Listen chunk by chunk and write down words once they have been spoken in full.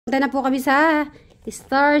Punta na po kami sa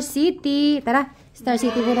Star City. Tara, Star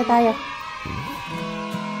City muna tayo.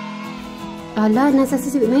 Ala, nasa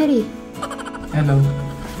si Mary. Hello.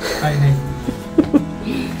 Hi, hi.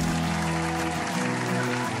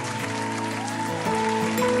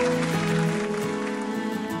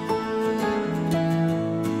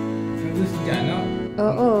 Nandun si Janno?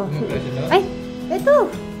 Oo. Ay,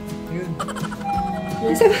 eto. Yun.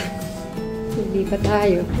 Nasa ba? Hindi pa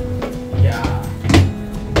tayo. Yeah.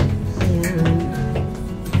 Ayan.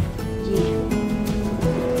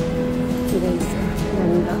 Guys,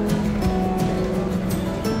 ganda.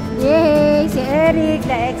 Yay! Si Eric,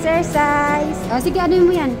 na-exercise. O, sige, ano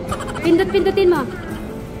mo yan? Pindot-pindutin mo.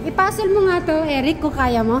 I-puzzle mo nga to, Eric, kung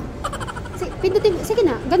kaya mo. Pindutin, sige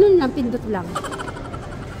na, ganun lang, pindot lang.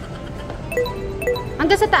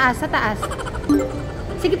 Hanggang sa taas, sa taas.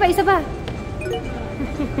 Sige pa, isa pa.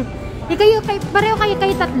 Pareho kayo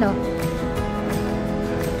tatlo.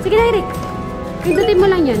 Sige na, Eric. Pindutin mo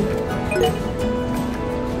lang yan.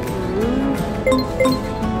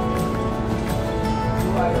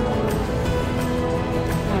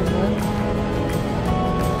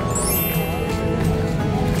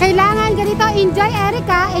 Kailangan ganito. Enjoy, Eric,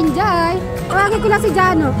 ha? Enjoy. Tawagin ko lang si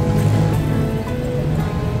Janno.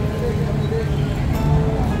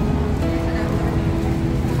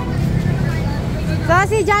 So,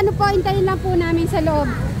 si Janno po, hintayin lang po namin sa loob.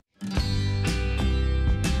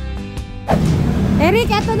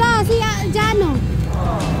 Eric, eto na, si Janno.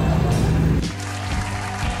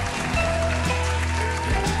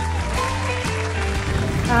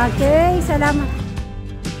 Okay, salamat.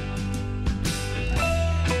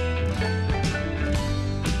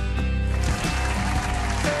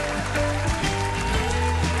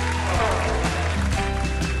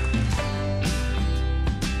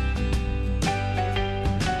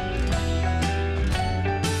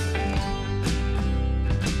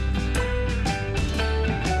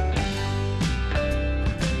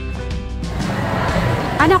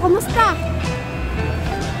 Ano, kumusta?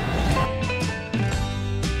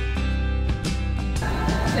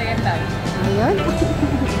 Second time. Ayun.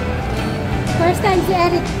 First time si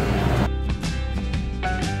Eric.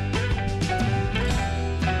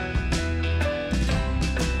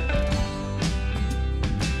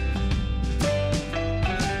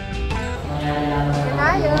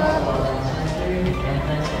 Tayo.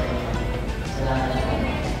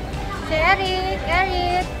 Si Eric.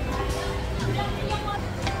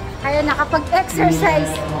 Ayun,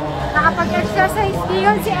 nakapag-exercise. Nakapag-exercise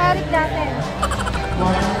yun si Eric dati.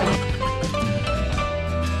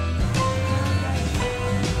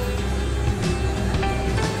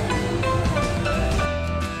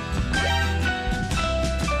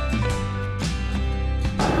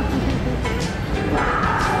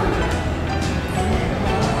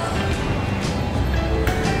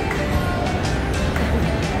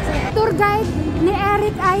 Tour guide ni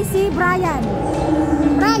Eric ay si Brian.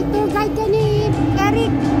 Right, tour guide ka ni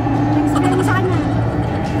Eric. Explain mo sa kanya.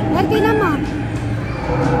 Eric, na mo.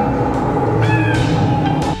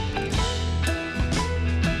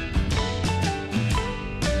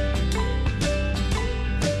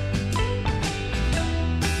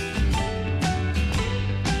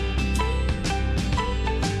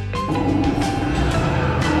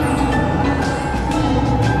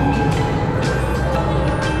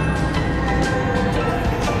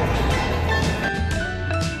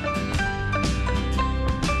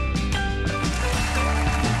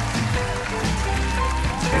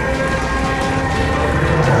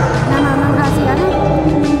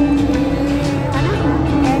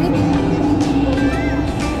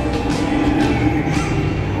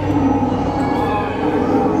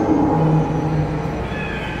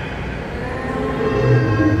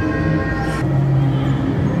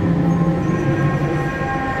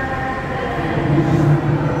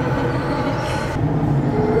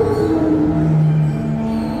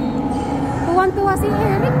 Tuwang-tuwa si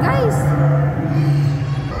Eric, guys.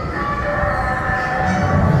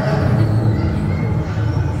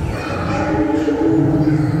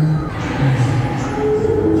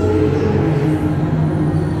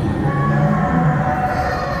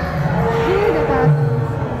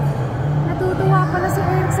 Natutuwa pala si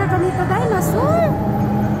Eric sa ganito dinosaur.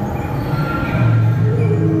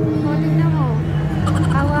 O, tignan mo.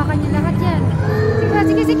 Hawakan niyo lahat yan.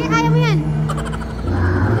 Sige, kaya mo yan.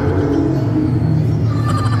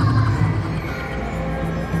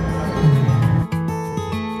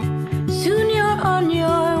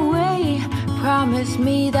 Promise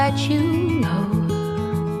me that you know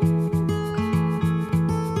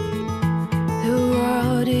the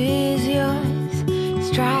world is yours.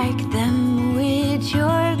 Strike them with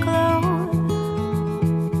your glow.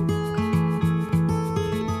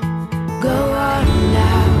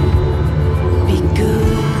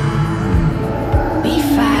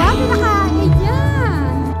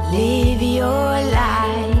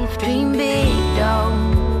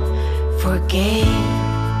 Forget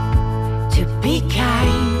to be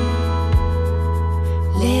kind.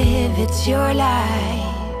 Live, it's your life.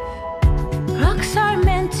 Rocks are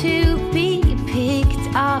meant to be picked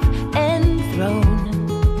up and thrown.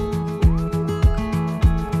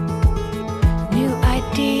 New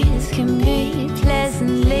ideas can be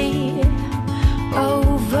pleasantly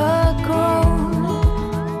overgrown.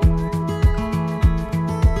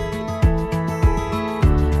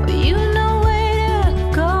 You know where to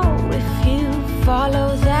go if you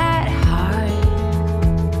follow that heart.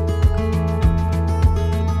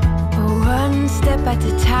 One step at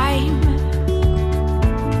a time,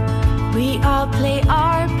 we all play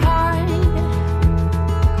our part.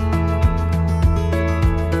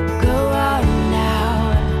 Go on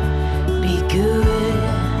now, be good,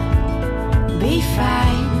 be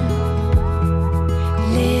fine.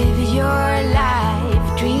 Live your life,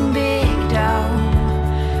 dream big, don't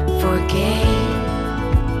forget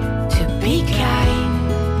to be kind.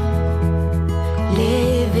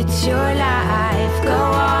 Live, it's your life, go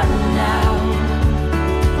on now.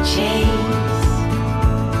 Chase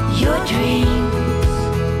your dreams,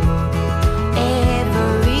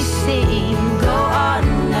 everything, go on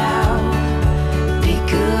now. Be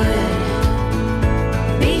good,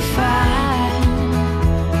 be fine.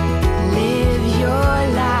 Live your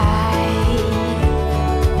life.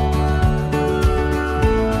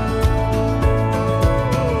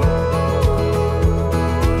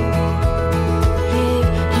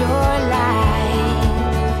 Live your life.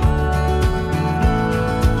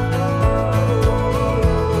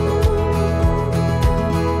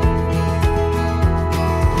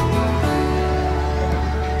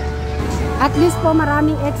 At least po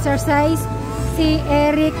maraming exercise si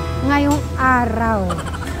Eric ngayong araw.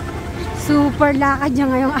 Super lakad niya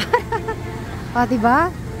ngayong araw. O, diba?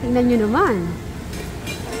 Tingnan nyo naman.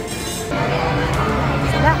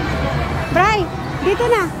 Bray, dito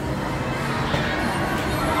na.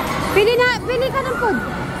 Pili ka ng food.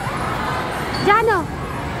 Janno,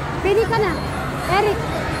 pili ka na. Eric.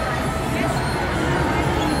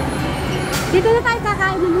 Dito na tayo,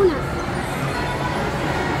 kakain mo muna.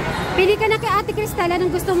 Pili ka na kay Ate Cristal,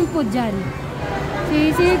 anong gusto mong food dyan?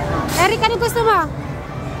 Si Eric, anong gusto mo?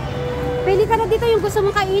 Pili ka na dito yung gusto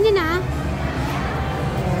mong kainin, ha?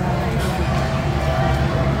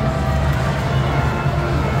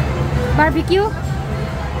 Barbecue?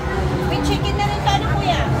 May chicken na rin sana,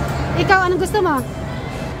 kuya. Ikaw, anong gusto mo?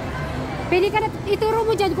 Pili ka na, ituro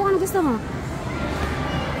mo dyan kung anong gusto mo.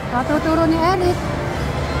 Tuturo ni Eric.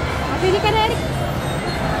 Pili ka na, Eric.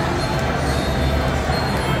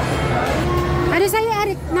 Ano sa'yo,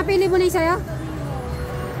 Eric? Napili mo na yung sa'yo?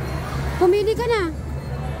 Pumili ka na.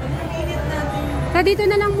 So, dito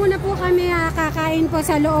na lang muna po kami kakain po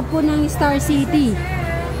sa loob po ng Star City.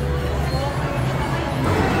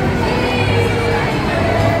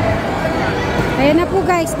 Ayan na po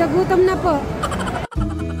guys, nagutom na po.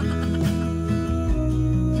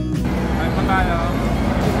 Ay pa tayo.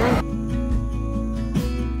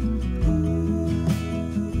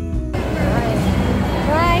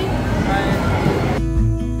 Bye.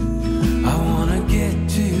 I wanna get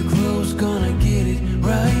to you close, gonna get it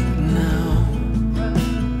right now.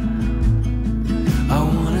 I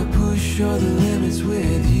wanna push all the limits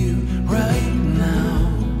with you right now.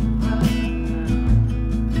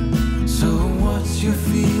 So what's your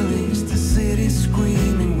feelings? The city's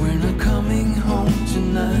screaming, we're not coming home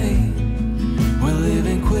tonight. We're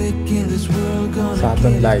living quick in this world, gonna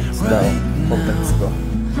Saturn get lights it daw. right Pagkats ko.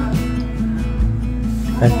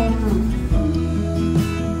 now. Ay.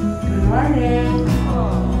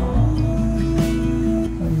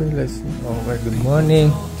 Okay, good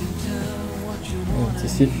morning.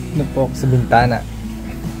 Sisit na po ako sa bintana.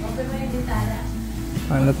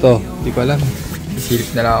 Ano to? Hindi ko alam.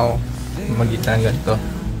 Sisilip na lang ako. Magitan ganito.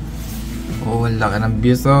 Oh, ang laki ng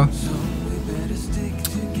views, oh.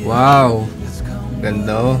 Wow!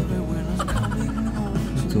 Ganda, oh.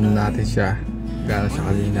 Zoom natin siya. Gano'n siya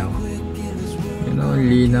kalinaw. You know,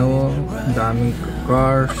 linaw, oh. Ang daming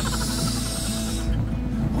cars.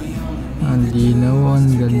 Ang linaw, oh. Ang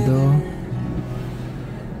ganda, oh.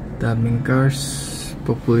 Daming cars.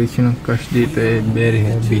 Population ng cars dito eh very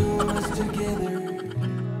heavy.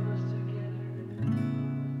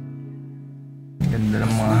 Ganda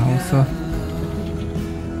ng mga house, oh.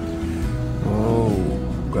 Oh,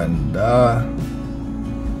 ganda.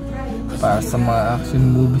 Para sa mga action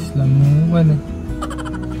movies lang yung ano,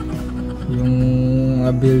 yung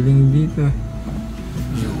building dito.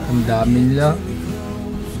 Ang dami nila.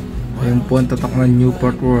 Ayun po ang tatak ng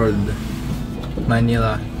Newport World,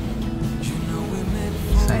 Manila.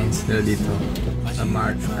 Science nila dito sa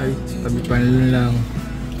March. Ay, tabi pa nila lang.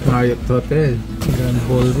 Marriott Hotel. Grand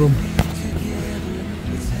Ballroom.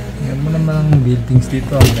 Yan mo naman ang buildings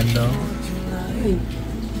dito. Ang ganda.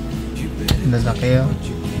 Lalaki oh.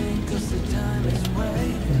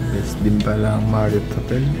 Best din pala ang Marriott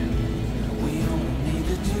Hotel.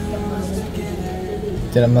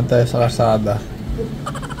 Diyan naman tayo sa kasada.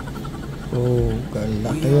 Oh,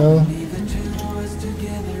 kalaki oh.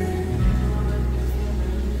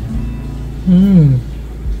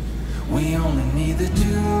 We only need the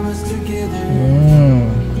two of us together.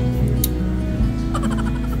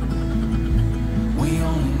 We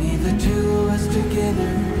only need the two of us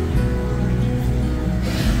together.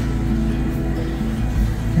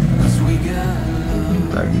 'Cause we got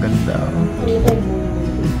love. Ang ganda oh.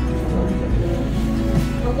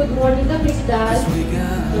 Good morning ka, Crystal. 'Cause we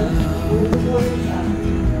got love.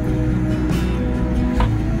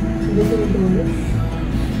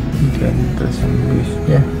 Ganda sa bus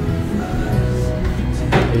niya.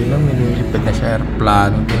 Ayun lang, may lilipad na siya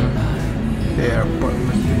aeroplano dito. Sa airport.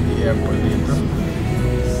 Mas yung airport dito.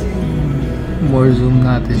 More zoom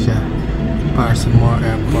natin siya. Para sa more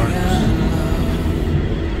airports.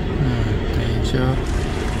 Ayun siya.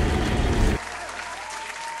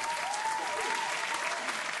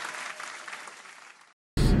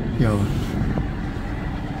 Yun.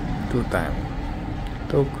 2 time.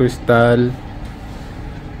 Ito, Crystal.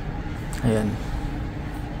 Ayan.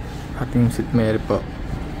 Ating St. Mary po.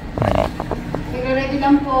 Ready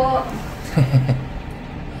lang po.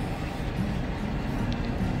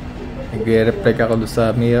 Nag-reflect ako doon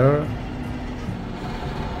sa mirror.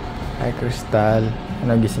 Hi, Crystal.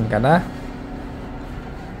 Nagising ka na?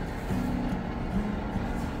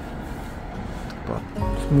 Ito po.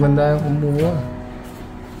 Mas maganda yung kumuha.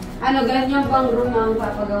 Ano, ganyan bang room ang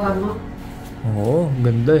papagawa mo? Oo,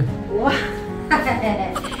 ganda eh. Wow!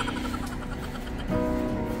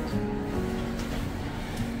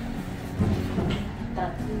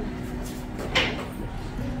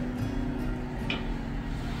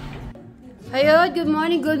 Ayun, good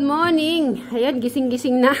morning, good morning. Ayun,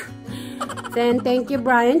 gising-gising na. Then, thank you,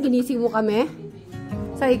 Brian. Ginising mo kami.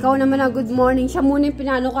 So, ikaw naman na good morning. Siya muna yung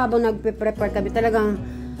pinano ka habang nagpe-prepare kami. Talagang,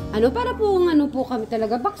 para po, kami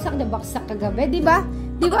talaga. Baksak na baksak kagabi, di ba?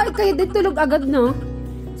 Di ba, kayo din tulog agad, no?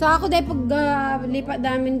 So, ako dahil pag lipat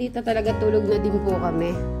namin dito talaga tulog na din po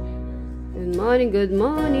kami. Good morning, good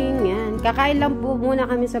morning. Yan. Kakain lang po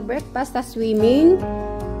muna kami sa breakfast, tas swimming.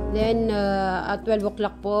 Then, at 12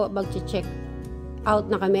 o'clock po, mag-check out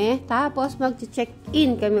na kami. Tapos, mag-check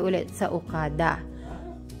in kami ulit sa Okada.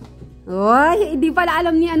 Uy, hindi pala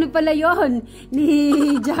alam ni ano pala yon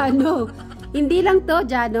ni Janno. Hindi lang to,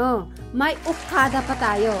 Janno. May Okada pa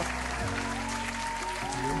tayo.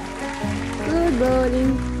 Good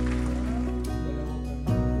morning.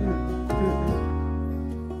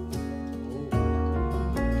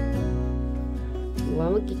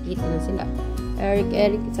 Wow, magkikita na sila. Eric.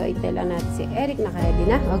 So, itel lang natin si Eric. Naka-ready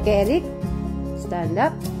na. Okay, Eric. Stand up.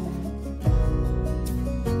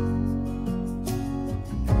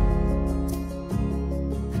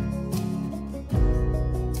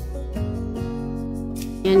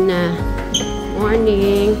 Yan na.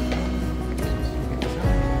 Morning.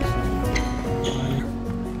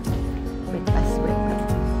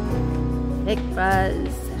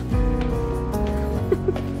 Breakfast.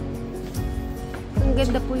 Ang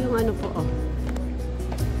ganda po yung ano po, oh.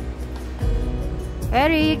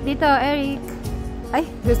 Eric, dito, Eric. Ay,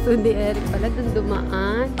 gusto ni Eric pala dun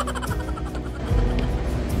dumaan.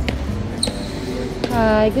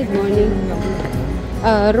 Hi, good morning.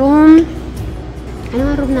 Room. Ano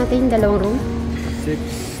ang room natin? Dalawang room?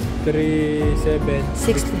 637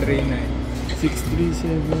 639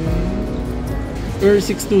 637 or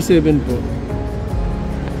 627 po.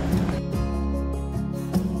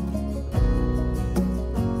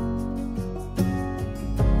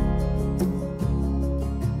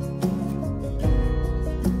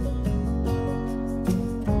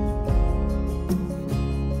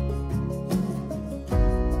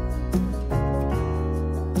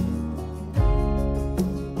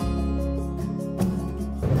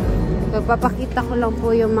 So, papakita ko lang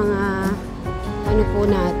po yung mga ano po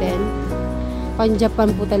natin.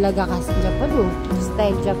 Pan-Japan po talaga kasi Japan, oh.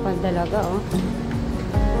 Style Japan talaga, oh.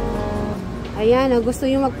 Ayan, gusto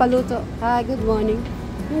nyo magpaluto. Hi, good morning.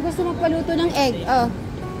 Yung gusto magpaluto ng egg, oh.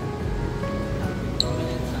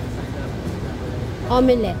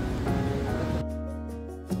 Omelette.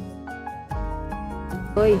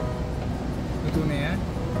 Uy. Ito na yan?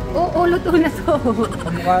 Oo, luto na to.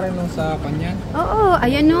 Kamukha rin nung sa kanya? Oo,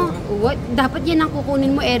 ayan no. What? Dapat yan ang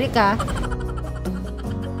kukunin mo, Eric, ha?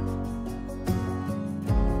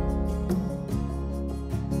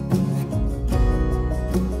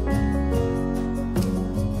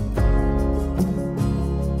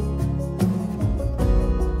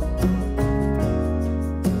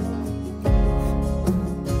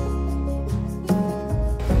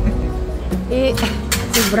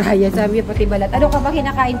 Brian, sabi niya pati balat. Ano ka ba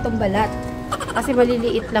kinakain tong balat? Kasi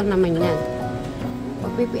maliliit lang naman yan.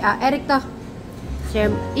 Eric to.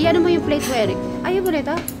 Share. Iyan mo yung plate mo, Eric. Ayaw mo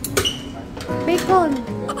nito? Bacon.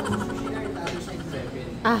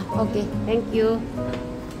 Ah, okay. Thank you.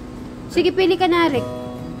 Sige, pili ka na, Eric.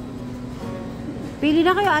 Pili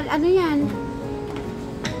na kayo. Ano yan?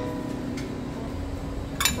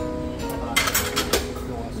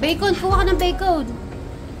 Bacon. Kuha ka ng bacon.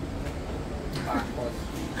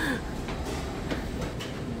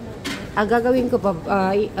 Gagawin ko pa,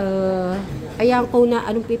 ayan ko na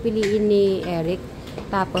anong pipiliin ni Eric.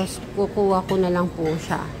 Tapos, kukuha ko na lang po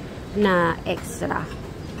siya na extra.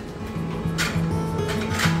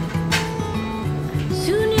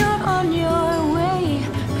 Soon you're on your way.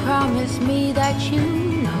 Promise me that you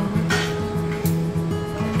know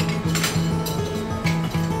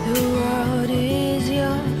the world is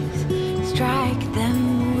yours. Strike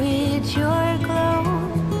them with your glow.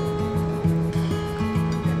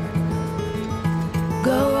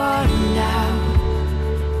 Go on now,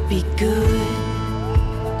 be good,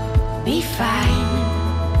 be fine.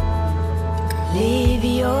 Live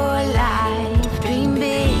your life, dream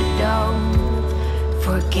big, don't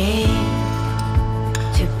forget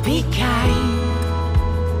to be kind.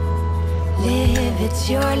 Live, it's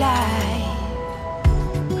your life.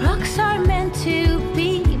 Rocks are meant to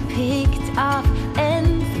be picked up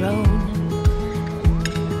and thrown.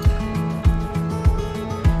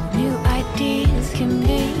 New ideas can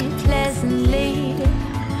be pleasantly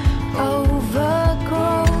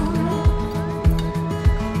overgrown.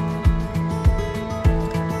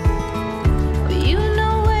 You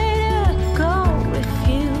know where to go if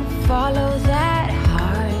you follow that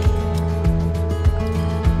heart.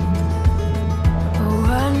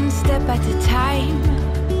 One step at a time,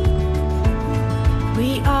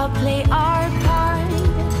 we all play our part.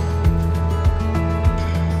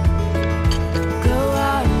 Go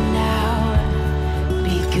on now,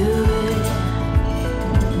 be good,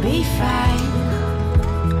 be fine.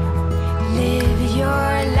 Live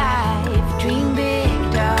your life, dream big,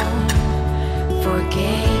 don't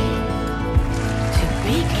forget to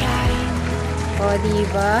be kind. O,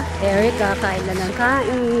 diba? Eric, kakain na ng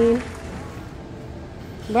kain.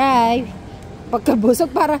 Bye!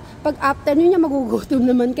 Pagkabusog, para pag afternoon niya, magugutom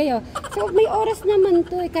naman kayo. So, may oras naman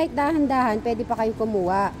to eh. Kahit dahan-dahan, pwede pa kayo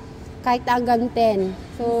kumuha. Kahit hanggang 10.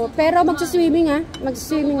 So, pero magsiswimming ha.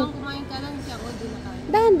 Magsiswimming.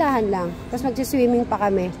 Dahan-dahan lang. Tapos magsiswimming pa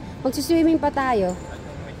kami. Magsiswimming pa tayo.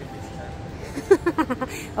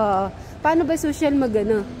 Oo. Paano ba social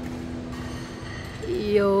magano?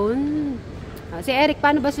 Yun. Si Eric,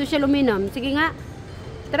 paano ba social uminom? Sige nga.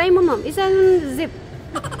 Try mo, ma'am. Isang zip.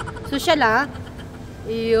 Social, ah.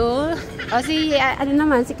 Yun. O si, ano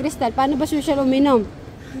naman, si Crystal, paano ba social uminom?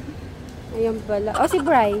 Ayan pala. O si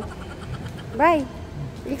Bri. Bri,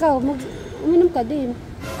 ikaw, uminom ka din.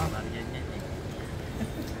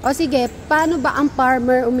 O sige, paano ba ang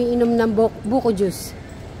farmer umiinom ng buko juice?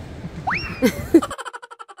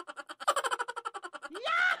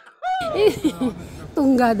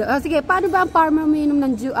 Tunggado. O sige, paano ba ang farmer umiinom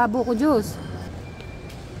ng buko juice?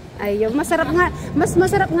 Ayun, masarap nga. Mas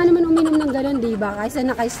masarap nga naman uminom ng gano'n, diba? Kaysa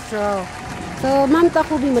naka-straw. So, Ma'am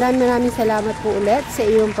Takubi, maraming salamat po ulit sa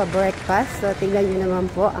iyong pa-breakfast. So, tingnan nyo naman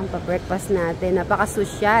po ang pa-breakfast natin.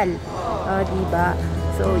 Napaka-social. O, diba?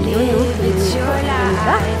 So, yun, no? It's your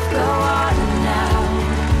life, go on now.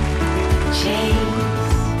 Chase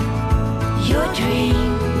your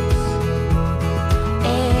dreams.